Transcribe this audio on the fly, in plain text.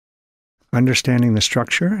Understanding the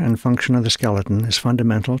structure and function of the skeleton is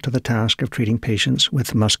fundamental to the task of treating patients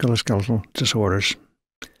with musculoskeletal disorders.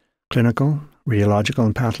 Clinical, radiological,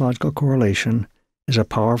 and pathological correlation is a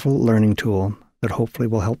powerful learning tool that hopefully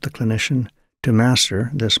will help the clinician to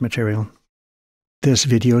master this material. This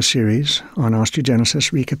video series on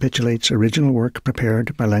osteogenesis recapitulates original work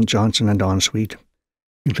prepared by Lent Johnson and Don Sweet,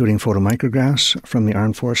 including photomicrographs from the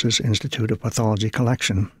Armed Forces Institute of Pathology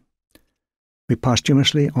collection. We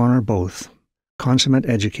posthumously honor both consummate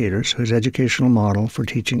educators whose educational model for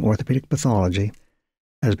teaching orthopedic pathology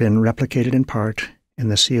has been replicated in part in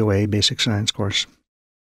the COA Basic Science course.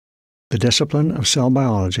 The discipline of cell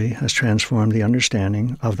biology has transformed the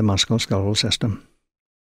understanding of the musculoskeletal system.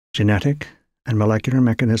 Genetic and molecular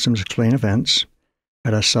mechanisms explain events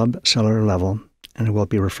at a subcellular level and will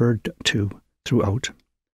be referred to throughout.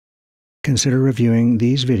 Consider reviewing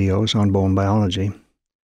these videos on bone biology,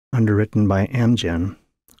 underwritten by Amgen,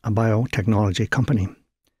 a biotechnology company.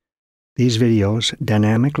 These videos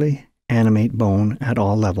dynamically animate bone at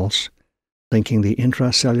all levels, linking the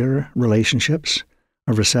intracellular relationships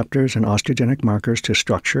of receptors and osteogenic markers to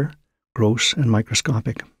structure, gross and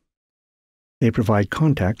microscopic. They provide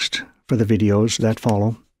context for the videos that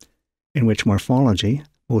follow, in which morphology,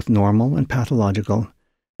 both normal and pathological,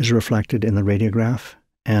 is reflected in the radiograph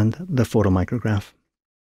and the photomicrograph.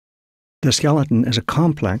 The skeleton is a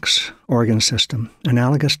complex organ system,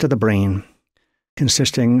 analogous to the brain,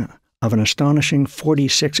 consisting of an astonishing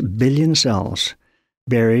 46 billion cells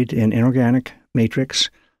buried in inorganic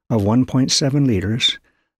matrix of 1.7 liters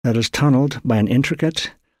that is tunneled by an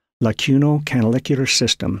intricate lacuno-canalicular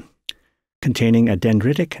system containing a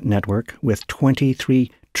dendritic network with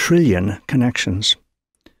 23 trillion connections.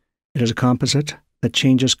 It is a composite that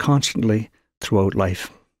changes constantly throughout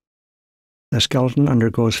life. The skeleton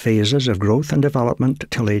undergoes phases of growth and development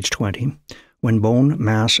till age 20, when bone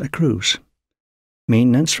mass accrues.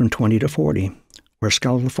 Maintenance from 20 to 40, where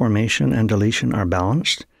skeletal formation and deletion are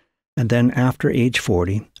balanced, and then after age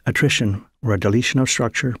 40, attrition, where a deletion of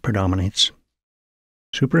structure predominates.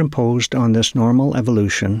 Superimposed on this normal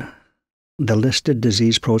evolution, the listed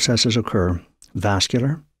disease processes occur: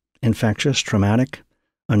 vascular, infectious, traumatic,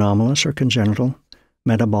 anomalous or congenital,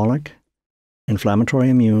 metabolic, inflammatory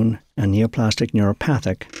immune, and neoplastic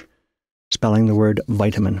neuropathic, spelling the word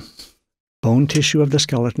vitamin. Bone tissue of the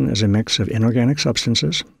skeleton is a mix of inorganic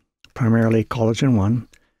substances, primarily collagen 1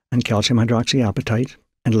 and calcium hydroxyapatite,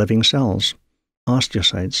 and living cells,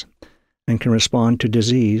 osteocytes, and can respond to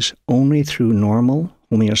disease only through normal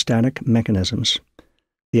homeostatic mechanisms.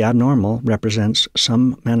 The abnormal represents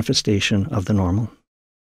some manifestation of the normal.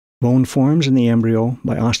 Bone forms in the embryo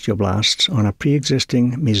by osteoblasts on a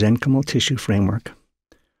pre-existing mesenchymal tissue framework,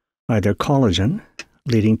 either collagen,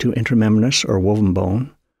 leading to intramembranous or woven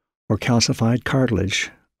bone, or calcified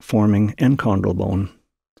cartilage, forming enchondral bone.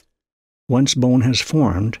 Once bone has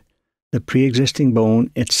formed, the pre-existing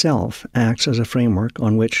bone itself acts as a framework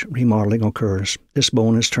on which remodeling occurs. This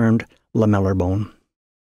bone is termed lamellar bone.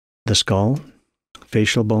 The skull,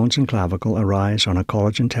 facial bones, and clavicle arise on a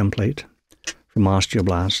collagen template from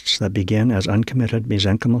osteoblasts that begin as uncommitted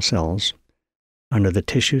mesenchymal cells under the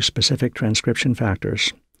tissue-specific transcription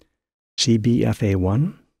factors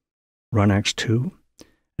CBFA1, RUNX2,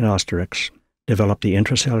 and Osterix, develop the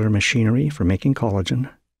intracellular machinery for making collagen,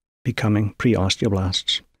 becoming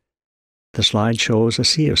pre-osteoblasts. The slide shows a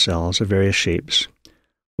sea of cells of various shapes,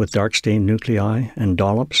 with dark-stained nuclei and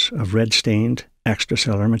dollops of red-stained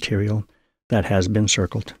extracellular material that has been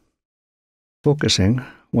circled. Focusing,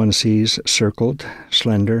 one sees circled,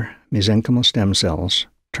 slender, mesenchymal stem cells,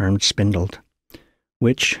 termed spindled,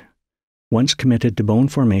 which, once committed to bone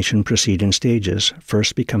formation, proceed in stages,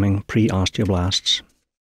 first becoming pre-osteoblasts.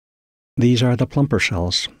 These are the plumper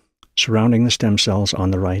cells, surrounding the stem cells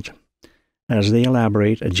on the right. As they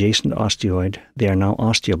elaborate adjacent osteoid, they are now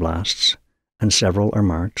osteoblasts, and several are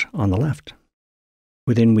marked on the left.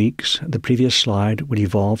 Within weeks, the previous slide would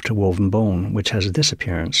evolve to woven bone, which has this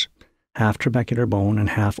appearance: half trabecular bone and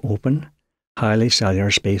half open, highly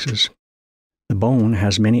cellular spaces. The bone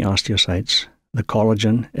has many osteocytes. The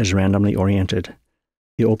collagen is randomly oriented.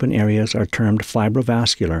 The open areas are termed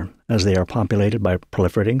fibrovascular, as they are populated by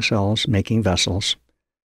proliferating cells making vessels,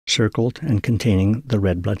 circled and containing the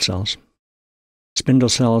red blood cells. Spindle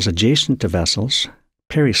cells adjacent to vessels,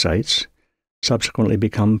 pericytes, subsequently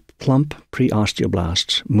become plump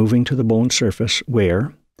pre-osteoblasts, moving to the bone surface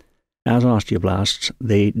where, as osteoblasts,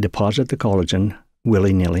 they deposit the collagen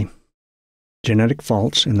willy-nilly. Genetic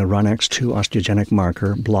faults in the RUNX2 osteogenic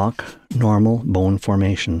marker block normal bone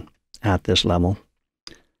formation at this level.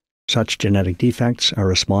 Such genetic defects are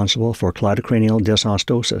responsible for cleidocranial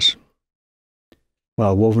dysostosis.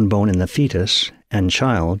 while woven bone in the fetus and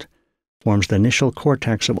child forms the initial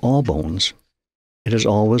cortex of all bones. It is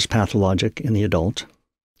always pathologic in the adult.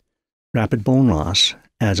 Rapid bone loss,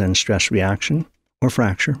 as in stress reaction or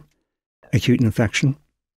fracture, acute infection,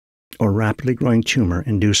 or rapidly growing tumor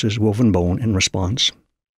induces woven bone in response.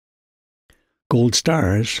 Gold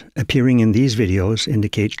stars appearing in these videos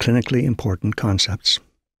indicate clinically important concepts.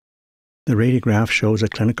 The radiograph shows a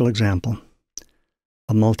clinical example,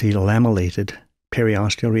 a multilamellated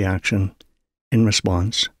periosteal reaction in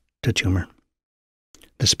response to tumor.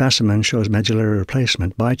 The specimen shows medullary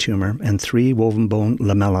replacement by tumor and 3 woven bone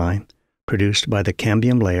lamellae produced by the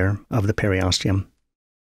cambium layer of the periosteum.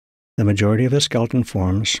 The majority of the skeleton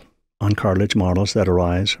forms on cartilage models that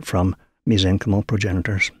arise from mesenchymal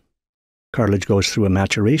progenitors. Cartilage goes through a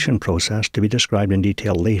maturation process to be described in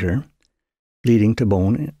detail later, leading to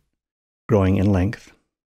bone growing in length.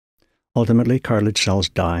 Ultimately, cartilage cells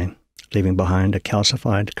die, leaving behind a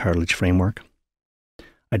calcified cartilage framework,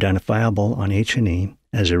 identifiable on H&E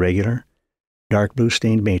as irregular, dark blue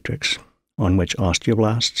stained matrix on which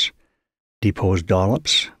osteoblasts depose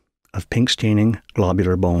dollops of pink staining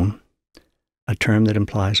globular bone, a term that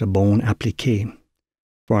implies a bone appliqué,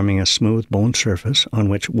 forming a smooth bone surface on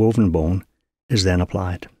which woven bone is then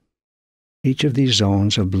applied. Each of these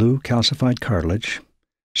zones of blue calcified cartilage,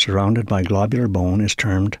 surrounded by globular bone, is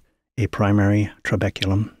termed a primary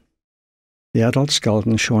trabeculum. The adult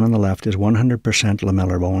skeleton shown on the left is 100%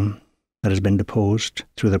 lamellar bone that has been deposed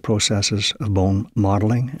through the processes of bone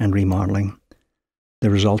modeling and remodeling. The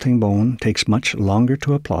resulting bone takes much longer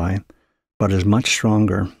to apply, but is much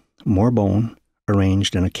stronger, more bone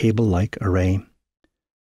arranged in a cable-like array.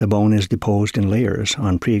 The bone is deposed in layers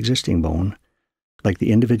on pre-existing bone, like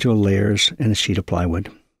the individual layers in a sheet of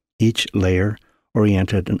plywood, each layer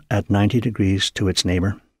oriented at 90 degrees to its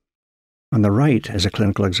neighbor. On the right is a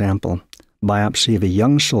clinical example, biopsy of a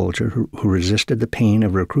young soldier who resisted the pain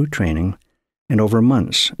of recruit training and over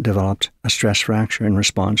months developed a stress fracture in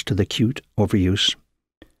response to the acute overuse.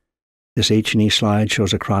 This H&E slide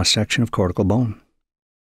shows a cross-section of cortical bone.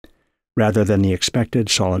 Rather than the expected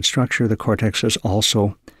solid structure, the cortex is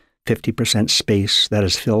also 50% space that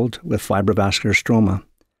is filled with fibrovascular stroma,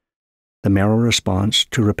 the marrow response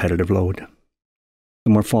to repetitive load.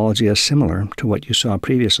 The morphology is similar to what you saw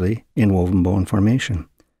previously in woven bone formation.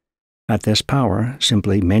 At this power,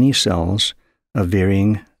 simply many cells of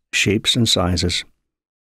varying shapes and sizes.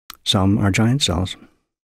 Some are giant cells.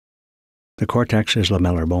 The cortex is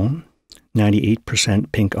lamellar bone,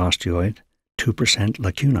 98% pink osteoid, 2%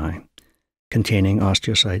 lacunae, containing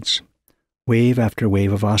osteocytes. Wave after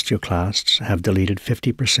wave of osteoclasts have deleted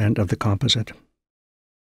 50% of the composite.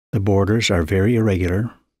 The borders are very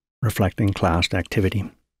irregular, reflecting clast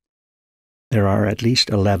activity. There are at least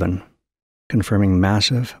 11, confirming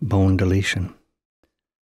massive bone deletion.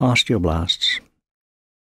 Osteoblasts.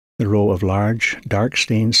 The row of large,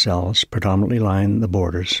 dark-stained cells predominantly line the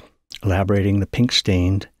borders, elaborating the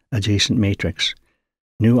pink-stained adjacent matrix,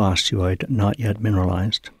 new osteoid not yet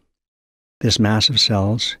mineralized. This mass of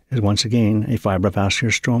cells is once again a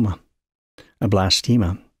fibrovascular stroma, a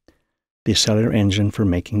blastema, the cellular engine for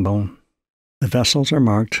making bone. The vessels are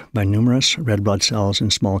marked by numerous red blood cells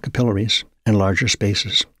in small capillaries and larger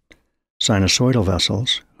spaces, sinusoidal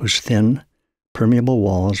vessels whose thin, permeable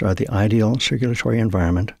walls are the ideal circulatory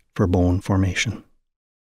environment for bone formation.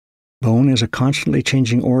 Bone is a constantly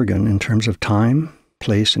changing organ in terms of time,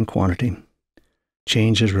 place, and quantity.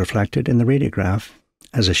 Change is reflected in the radiograph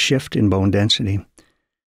as a shift in bone density,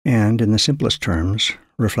 and, in the simplest terms,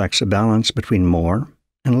 reflects a balance between more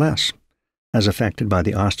and less, as affected by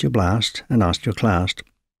the osteoblast and osteoclast,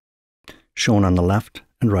 shown on the left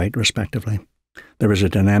and right respectively. There is a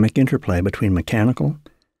dynamic interplay between mechanical,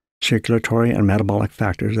 circulatory, and metabolic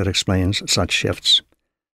factors that explains such shifts.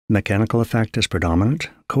 The mechanical effect is predominant,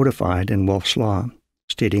 codified in Wolff's law,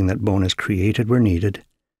 stating that bone is created where needed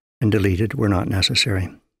and deleted where not necessary.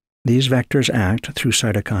 These vectors act through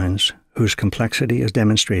cytokines, whose complexity is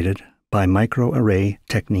demonstrated by microarray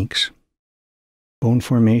techniques. Bone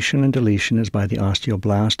formation and deletion is by the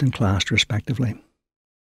osteoblast and clast respectively.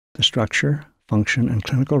 The structure, function, and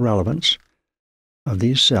clinical relevance of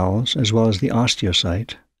these cells, as well as the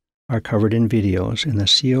osteocyte, are covered in videos in the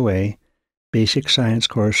COA Basic Science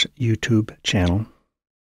Course YouTube channel.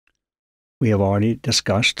 We have already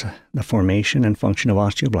discussed the formation and function of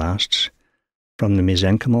osteoblasts, from the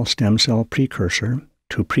mesenchymal stem cell precursor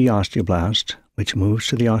to pre-osteoblast, which moves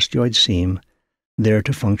to the osteoid seam, there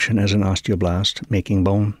to function as an osteoblast making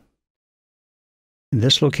bone. In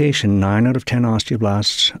this location, 9 out of 10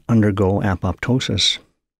 osteoblasts undergo apoptosis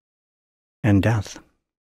and death.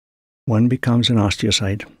 One becomes an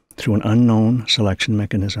osteocyte, through an unknown selection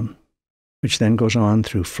mechanism, which then goes on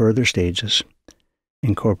through further stages,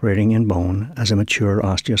 incorporating in bone as a mature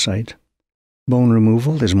osteocyte. Bone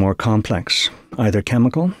removal is more complex, either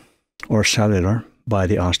chemical or cellular, by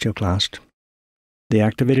the osteoclast. The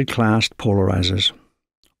activated clast polarizes,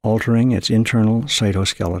 altering its internal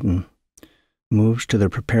cytoskeleton, moves to the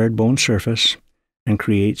prepared bone surface, and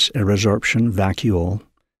creates a resorption vacuole,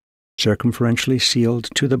 circumferentially sealed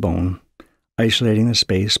to the bone, isolating the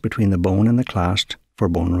space between the bone and the clast for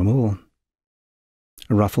bone removal.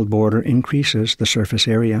 A ruffled border increases the surface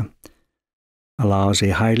area, allows a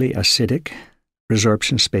highly acidic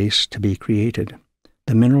resorption space to be created.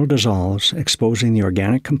 The mineral dissolves, exposing the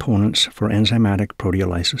organic components for enzymatic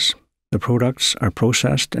proteolysis. The products are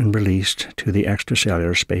processed and released to the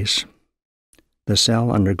extracellular space. The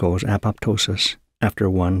cell undergoes apoptosis after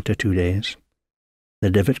 1 to 2 days. The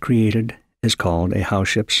divot created is called a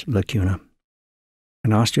Hauschip's lacuna.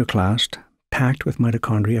 An osteoclast, packed with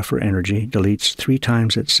mitochondria for energy, deletes 3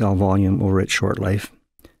 times its cell volume over its short life.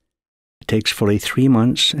 It takes fully 3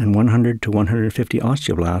 months and 100 to 150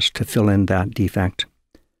 osteoblasts to fill in that defect.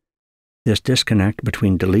 This disconnect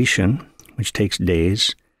between deletion, which takes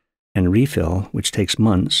days, and refill, which takes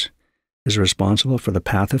months, is responsible for the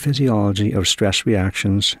pathophysiology of stress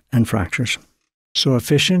reactions and fractures. So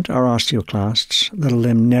efficient are osteoclasts that a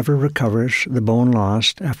limb never recovers the bone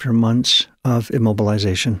lost after months of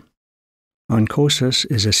immobilization. Oncosis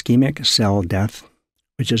is ischemic cell death,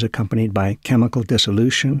 which is accompanied by chemical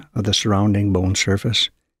dissolution of the surrounding bone surface,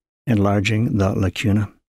 enlarging the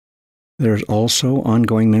lacuna. There is also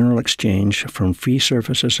ongoing mineral exchange from free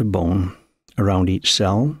surfaces of bone around each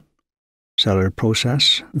cell, cellular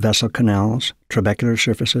process, vessel canals, trabecular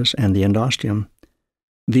surfaces, and the endosteum.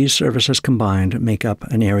 These surfaces combined make up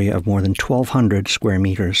an area of more than 1,200 square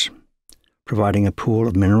meters, providing a pool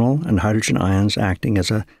of mineral and hydrogen ions acting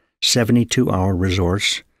as a 72-hour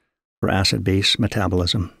resource for acid-base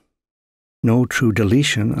metabolism. No true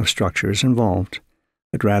deletion of structure is involved,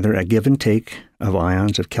 but rather a give and take of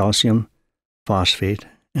ions of calcium, phosphate,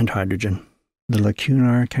 and hydrogen. The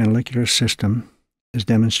lacunar canalicular system is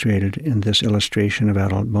demonstrated in this illustration of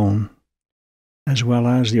adult bone, as well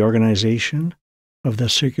as the organization of the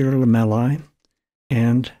circular lamellae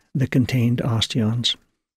and the contained osteons.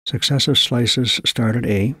 Successive slices start at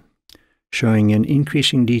A, showing in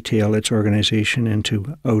increasing detail its organization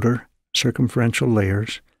into outer circumferential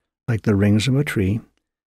layers, like the rings of a tree,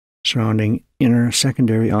 surrounding inner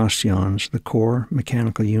secondary osteons, the core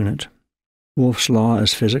mechanical unit. Wolff's law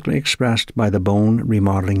is physically expressed by the bone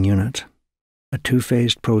remodeling unit, a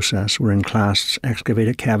 2-phased process wherein clasts excavate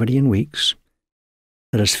a cavity in weeks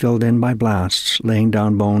that is filled in by blasts laying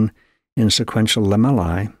down bone in sequential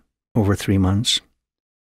lamellae over 3 months.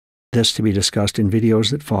 This to be discussed in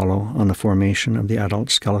videos that follow on the formation of the adult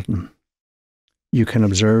skeleton. You can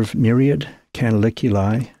observe myriad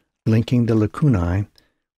canaliculi linking the lacunae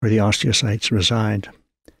where the osteocytes reside.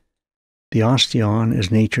 The osteon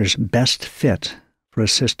is nature's best fit for a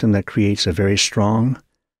system that creates a very strong,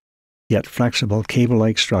 yet flexible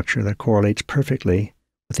cable-like structure that correlates perfectly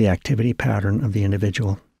with the activity pattern of the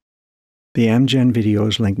individual. The Amgen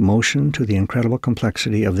videos link motion to the incredible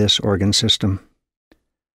complexity of this organ system.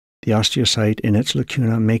 The osteocyte in its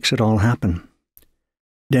lacuna makes it all happen.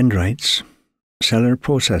 Dendrites, cellular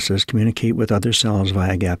processes, communicate with other cells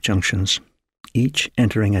via gap junctions, each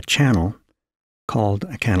entering a channel called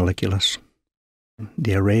a canaliculus.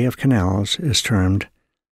 The array of canals is termed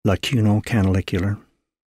lacunocanalicular.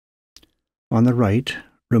 On the right,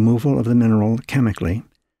 removal of the mineral chemically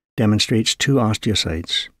demonstrates 2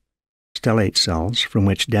 osteocytes, stellate cells from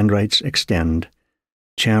which dendrites extend,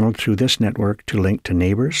 channeled through this network to link to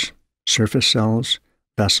neighbors, surface cells,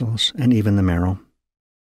 vessels, and even the marrow.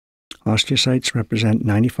 Osteocytes represent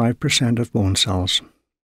 95% of bone cells,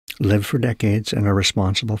 live for decades, and are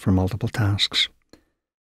responsible for multiple tasks.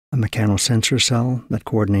 A mechanosensor cell that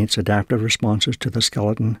coordinates adaptive responses to the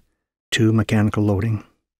skeleton to mechanical loading.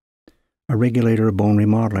 A regulator of bone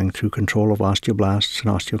remodeling through control of osteoblasts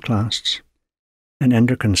and osteoclasts. An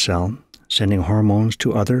endocrine cell sending hormones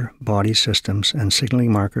to other body systems and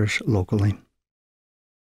signaling markers locally.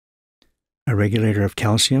 A regulator of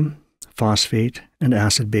calcium, phosphate, and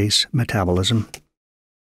acid-base metabolism.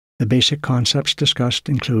 The basic concepts discussed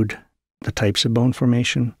include the types of bone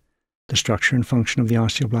formation, the structure and function of the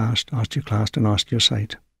osteoblast, osteoclast, and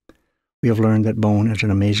osteocyte. We have learned that bone is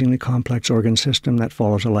an amazingly complex organ system that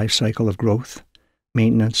follows a life cycle of growth,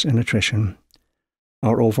 maintenance, and attrition.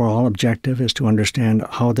 Our overall objective is to understand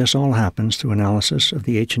how this all happens through analysis of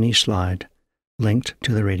the H&E slide linked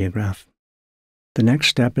to the radiograph. The next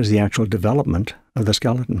step is the actual development of the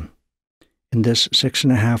skeleton. In this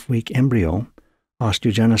 6.5-week embryo,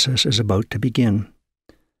 osteogenesis is about to begin.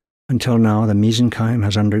 Until now, the mesenchyme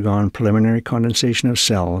has undergone preliminary condensation of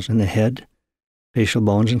cells in the head, facial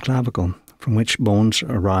bones, and clavicle, from which bones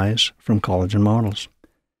arise from collagen models.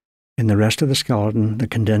 In the rest of the skeleton, the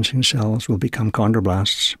condensing cells will become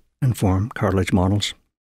chondroblasts and form cartilage models.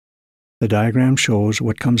 The diagram shows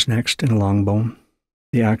what comes next in a long bone.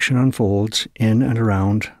 The action unfolds in and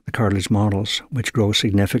around the cartilage models, which grow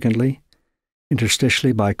significantly,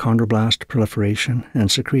 interstitially by chondroblast proliferation and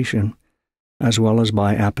secretion, as well as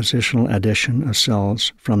by appositional addition of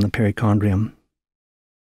cells from the perichondrium.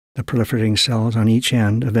 The proliferating cells on each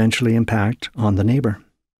end eventually impact on the neighbor.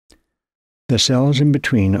 The cells in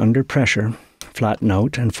between, under pressure, flatten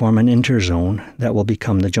out and form an interzone that will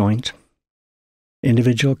become the joint.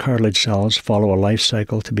 Individual cartilage cells follow a life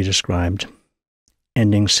cycle to be described,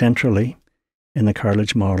 ending centrally in the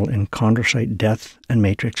cartilage model in chondrocyte death and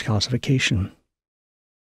matrix calcification.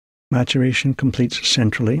 Maturation completes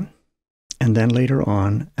centrally, and then later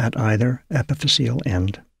on at either epiphyseal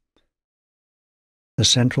end. The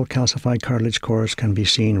central calcified cartilage cores can be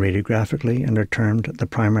seen radiographically and are termed the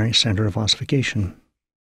primary center of ossification.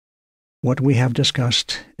 What we have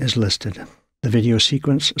discussed is listed. The video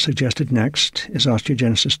sequence suggested next is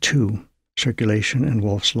Osteogenesis 2, circulation and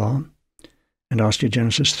Wolff's law, and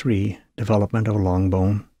Osteogenesis 3, development of a long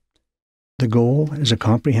bone. The goal is a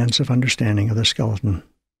comprehensive understanding of the skeleton.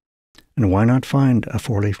 And why not find a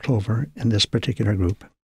four-leaf clover in this particular group?